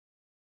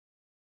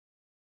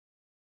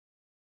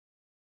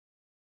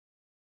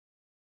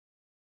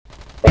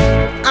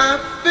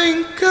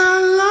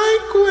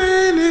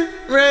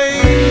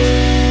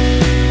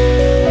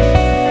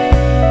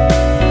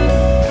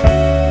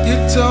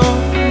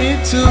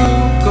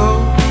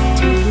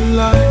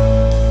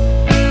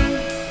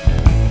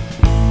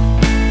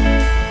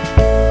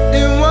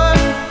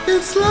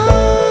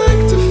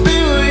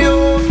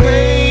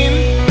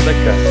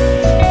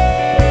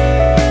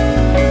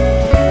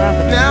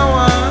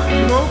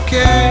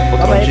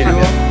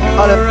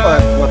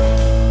alright.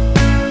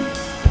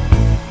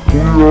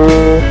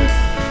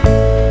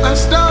 I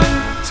start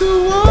to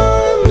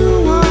wonder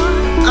why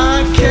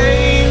I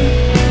came.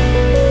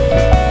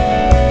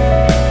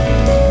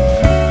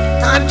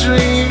 I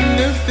dreamed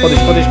of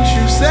things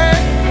you said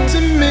to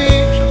me.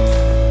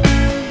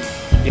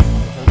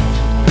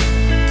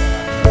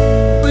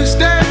 We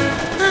stand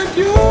at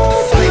your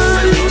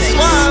place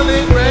while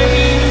it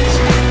rains.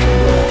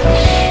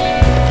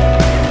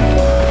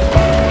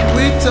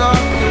 We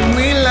talk and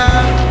we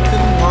laugh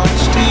and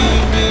watch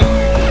TV.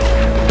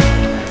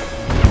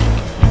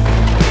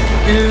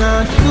 And I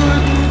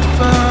couldn't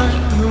find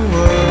the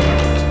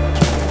words.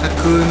 I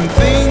couldn't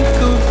think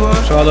of what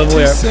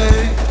to say.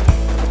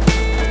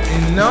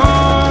 And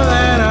all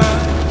that I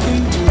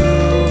can do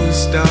is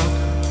stop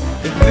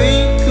and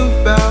think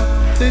about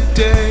the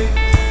day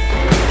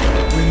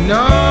when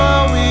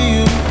all we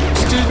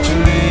used to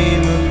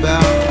dream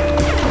about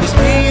was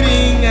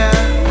meeting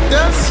at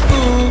the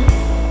school.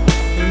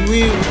 And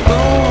we would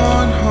go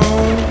on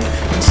home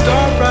and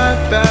start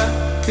right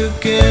back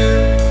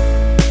again.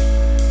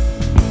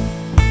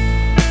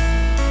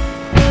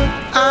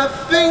 I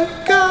think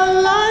I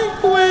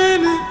like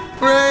when it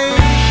rains.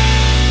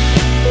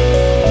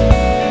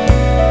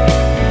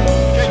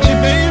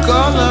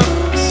 Call up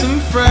some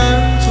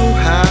friends, we'll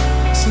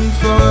have some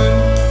fun.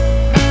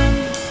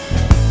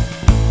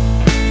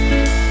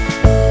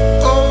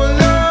 Oh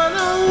Lord,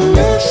 I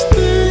wish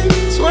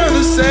things were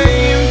the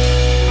same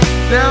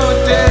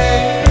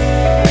nowadays.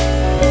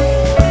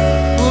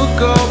 We'll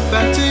go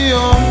back to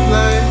your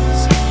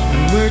place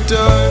when we're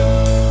done.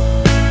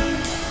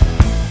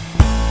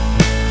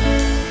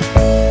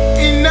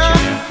 And I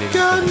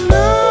got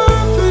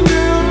nothing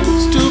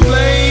else to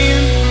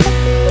blame.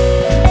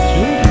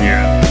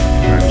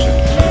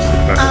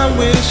 I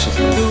wish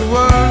the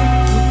world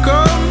would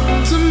come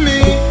to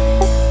me.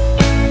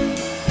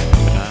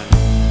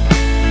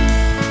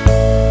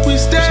 We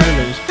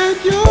stand at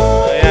your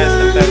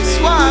place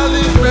while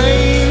it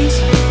rains.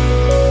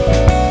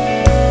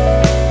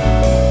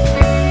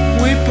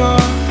 We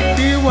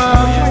party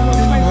while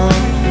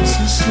everyone's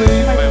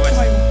asleep.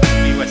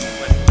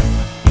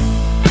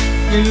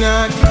 And I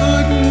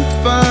couldn't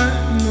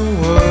find the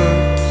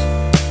words.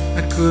 I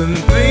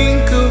couldn't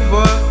think of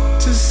what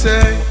to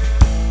say.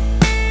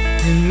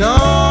 And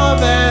all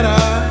that I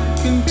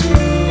can do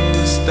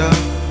is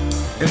stop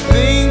and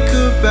think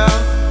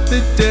about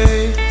the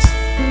days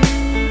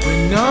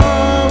when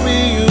all we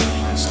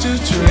used to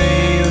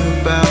dream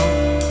about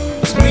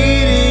was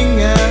meeting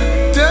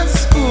at the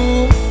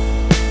school.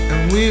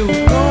 And we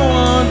would go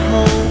on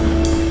home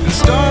and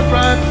start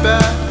right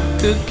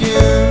back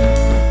again.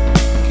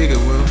 Kick it,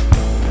 Will.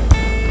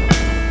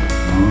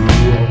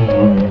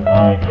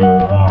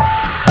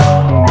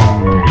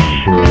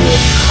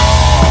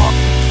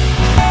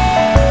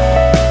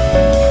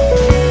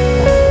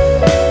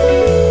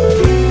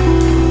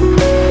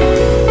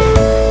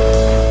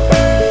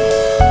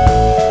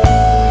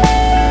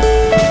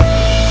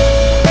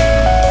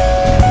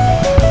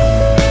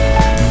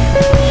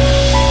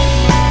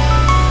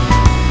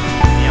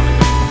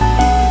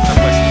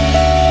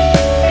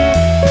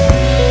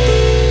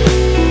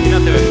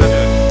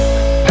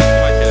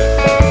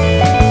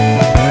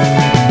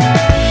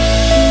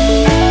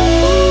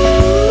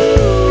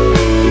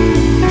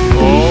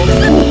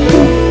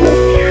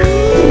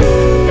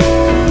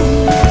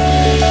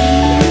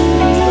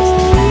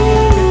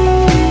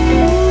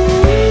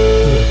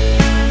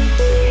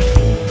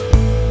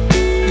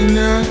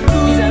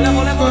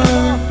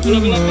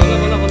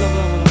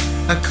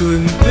 I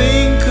couldn't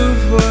think of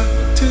what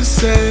to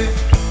say.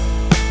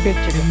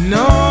 And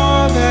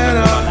all that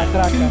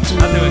I can do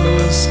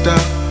is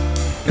stop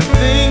and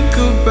think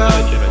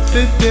about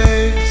the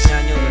days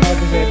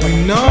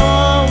when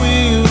all we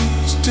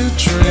used to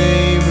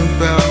dream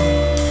about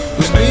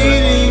was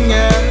meeting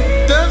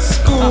at the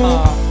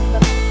school.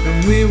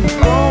 And we would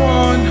go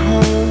on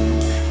home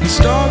and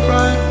start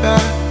right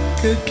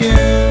back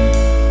again.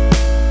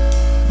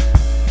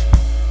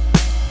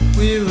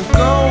 We would go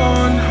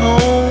on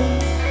home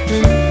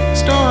and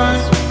start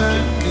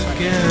back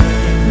again.